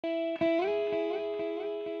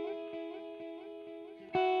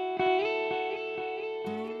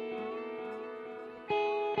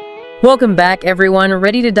Welcome back, everyone.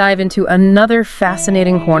 Ready to dive into another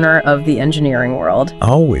fascinating corner of the engineering world.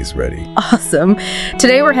 Always ready. Awesome.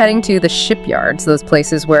 Today we're heading to the shipyards, those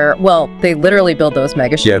places where, well, they literally build those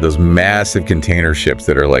mega ships. Yeah, those massive container ships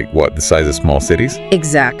that are like, what, the size of small cities?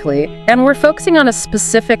 Exactly. And we're focusing on a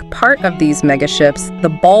specific part of these mega ships, the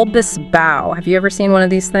bulbous bow. Have you ever seen one of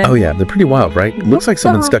these things? Oh yeah, they're pretty wild, right? It looks like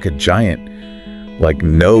someone stuck a giant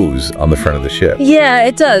nose on the front of the ship. Yeah,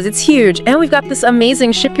 it does. It's huge. And we've got this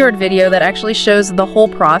amazing shipyard video that actually shows the whole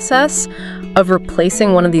process of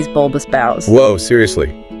replacing one of these bulbous bows. Whoa, seriously?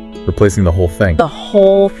 Replacing the whole thing? The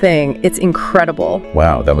whole thing. It's incredible.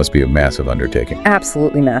 Wow, that must be a massive undertaking.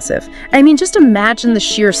 Absolutely massive. I mean, just imagine the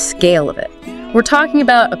sheer scale of it. We're talking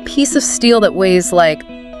about a piece of steel that weighs like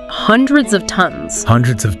hundreds of tons.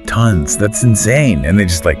 Hundreds of tons. That's insane. And they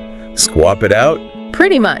just squat it out?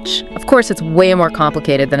 Pretty much. Of course, it's way more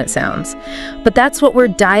complicated than it sounds. But that's what we're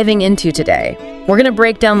diving into today. We're going to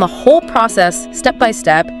break down the whole process step by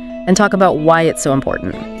step and talk about why it's so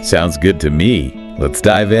important. Sounds good to me. Let's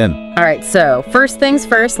dive in. All right, so first things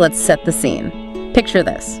first, let's set the scene. Picture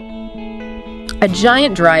this. A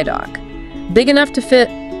giant dry dock, big enough to fit,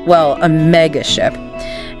 well, a mega ship.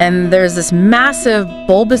 And there's this massive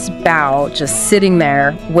bulbous bow just sitting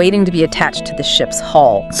there, waiting to be attached to the ship's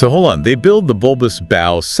hull. So hold on, they build the bulbous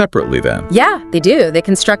bow separately then? Yeah, they do. They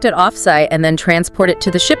construct it off-site and then transport it to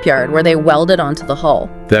the shipyard where they weld it onto the hull.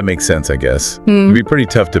 That makes sense, I guess. It'd be pretty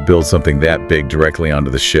tough to build something that big directly onto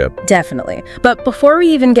the ship. Definitely. But before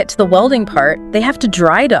we even get to the welding part, they have to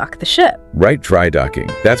dry dock the ship. Right, dry docking.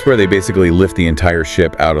 That's where they basically lift the entire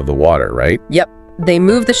ship out of the water, right? Yep. They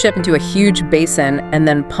move the ship into a huge basin and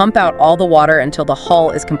then pump out all the water until the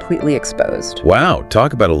hull is completely exposed. Wow,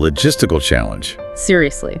 talk about a logistical challenge.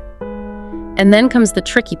 Seriously. And then comes the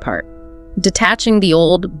tricky part. Detaching the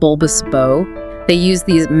old bulbous bow, they use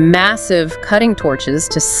these massive cutting torches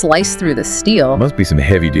to slice through the steel. Must be some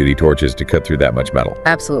heavy-duty torches to cut through that much metal.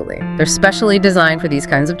 Absolutely. They're specially designed for these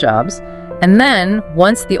kinds of jobs. And then,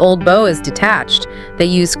 once the old bow is detached, they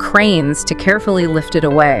use cranes to carefully lift it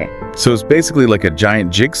away. So it's basically like a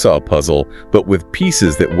giant jigsaw puzzle, but with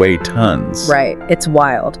pieces that weigh tons. Right, it's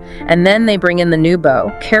wild. And then they bring in the new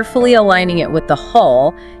bow, carefully aligning it with the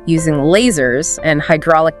hull using lasers and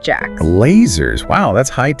hydraulic jacks. Lasers? Wow, that's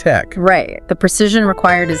high tech. Right. The precision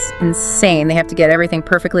required is insane. They have to get everything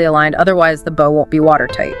perfectly aligned, otherwise the bow won't be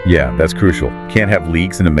watertight. Yeah, that's crucial. Can't have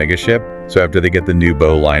leaks in a mega ship. So after they get the new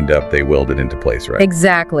bow lined up, they weld it into place, right?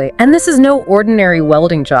 Exactly. And this is no ordinary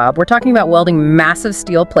welding job. We're talking about welding massive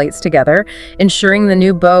steel plates together, ensuring the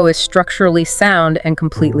new bow is structurally sound and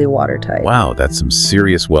completely watertight. Wow, that's some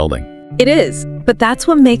serious welding. It is. But that's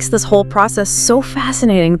what makes this whole process so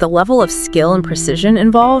fascinating. The level of skill and precision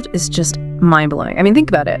involved is just mind-blowing. I mean, think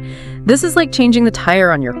about it. This is like changing the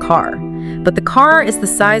tire on your car. But the car is the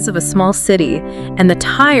size of a small city, and the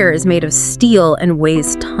tire is made of steel and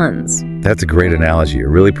weighs tons. That's a great analogy. It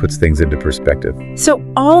really puts things into perspective. So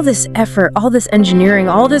all this effort, all this engineering,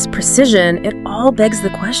 all this precision, it all begs the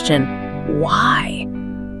question, why?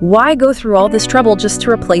 Why go through all this trouble just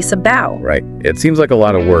to replace a bow? Right. It seems like a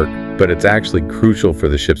lot of work, but it's actually crucial for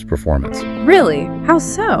the ship's performance. Really? How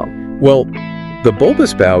so? Well, the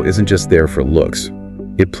bulbous bow isn't just there for looks.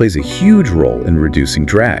 It plays a huge role in reducing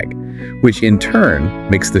drag, which in turn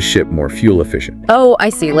makes the ship more fuel efficient. Oh, I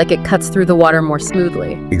see. Like it cuts through the water more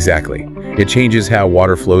smoothly. Exactly. It changes how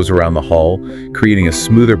water flows around the hull, creating a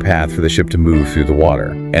smoother path for the ship to move through the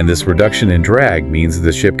water. And this reduction in drag means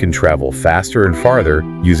the ship can travel faster and farther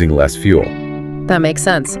using less fuel. That makes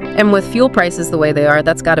sense. And with fuel prices the way they are,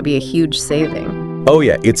 that's got to be a huge saving. Oh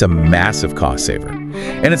yeah, it's a massive cost saver.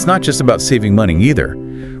 And it's not just about saving money either.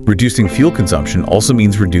 Reducing fuel consumption also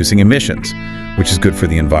means reducing emissions, which is good for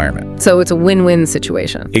the environment. So it's a win-win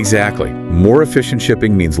situation. Exactly. More efficient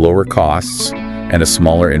shipping means lower costs and a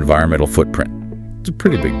smaller environmental footprint. It's a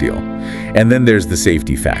pretty big deal. And then there's the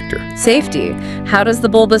safety factor. Safety? How does the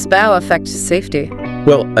bulbous bow affect safety?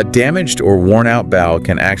 Well, a damaged or worn-out bow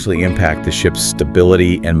can actually impact the ship's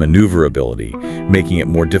stability and maneuverability, making it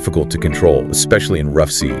more difficult to control, especially in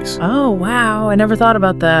rough seas. Oh, wow. I never thought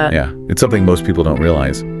about that. Yeah, it's something most people don't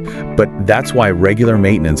realize. But that's why regular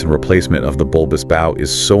maintenance and replacement of the bulbous bow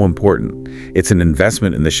is so important. It's an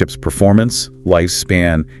investment in the ship's performance,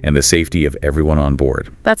 lifespan, and the safety of everyone on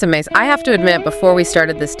board. That's amazing. I have to admit, before we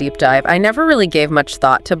started this deep dive, I never really gave much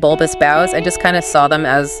thought to bulbous bows. I just kind of saw them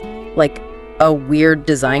as, like, a weird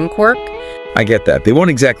design quirk. I get that. They won't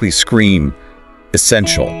exactly scream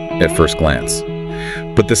essential at first glance.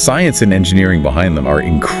 But the science and engineering behind them are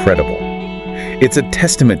incredible. It's a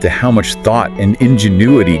testament to how much thought and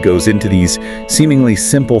ingenuity goes into these seemingly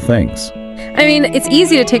simple things. I mean, it's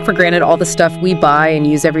easy to take for granted all the stuff we buy and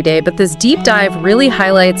use every day, but this deep dive really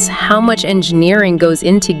highlights how much engineering goes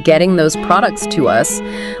into getting those products to us,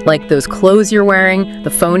 like those clothes you're wearing, the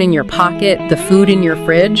phone in your pocket, the food in your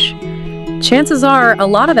fridge. Chances are, a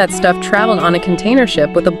lot of that stuff traveled on a container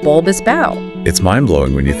ship with a bulbous bow. It's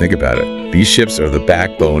mind-blowing when you think about it. These ships are the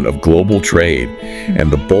backbone of global trade,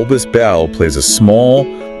 and the bulbous bow plays a small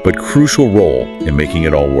but crucial role in making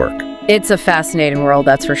it all work. It's a fascinating world,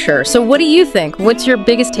 that's for sure. So what do you think? What's your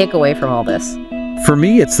biggest takeaway from all this? For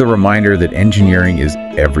me, it's the reminder that engineering is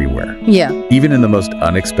everywhere. Yeah. Even in the most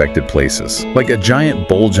unexpected places. Like a giant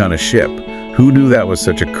bulge on a ship. Who knew that was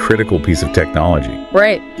such a critical piece of technology?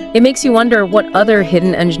 Right. It makes you wonder what other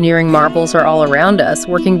hidden engineering marvels are all around us,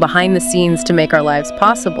 working behind the scenes to make our lives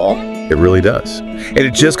possible. It really does. And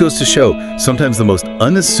it just goes to show, sometimes the most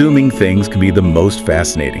unassuming things can be the most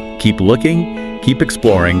fascinating. Keep looking, keep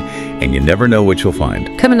exploring, and you never know what you'll find.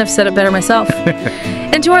 Couldn't have said it better myself.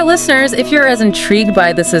 And to our listeners, if you're as intrigued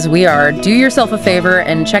by this as we are, do yourself a favor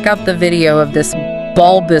and check out the video of this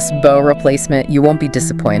bulbous bow replacement. You won't be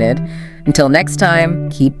disappointed. Until next time,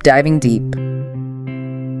 keep diving deep.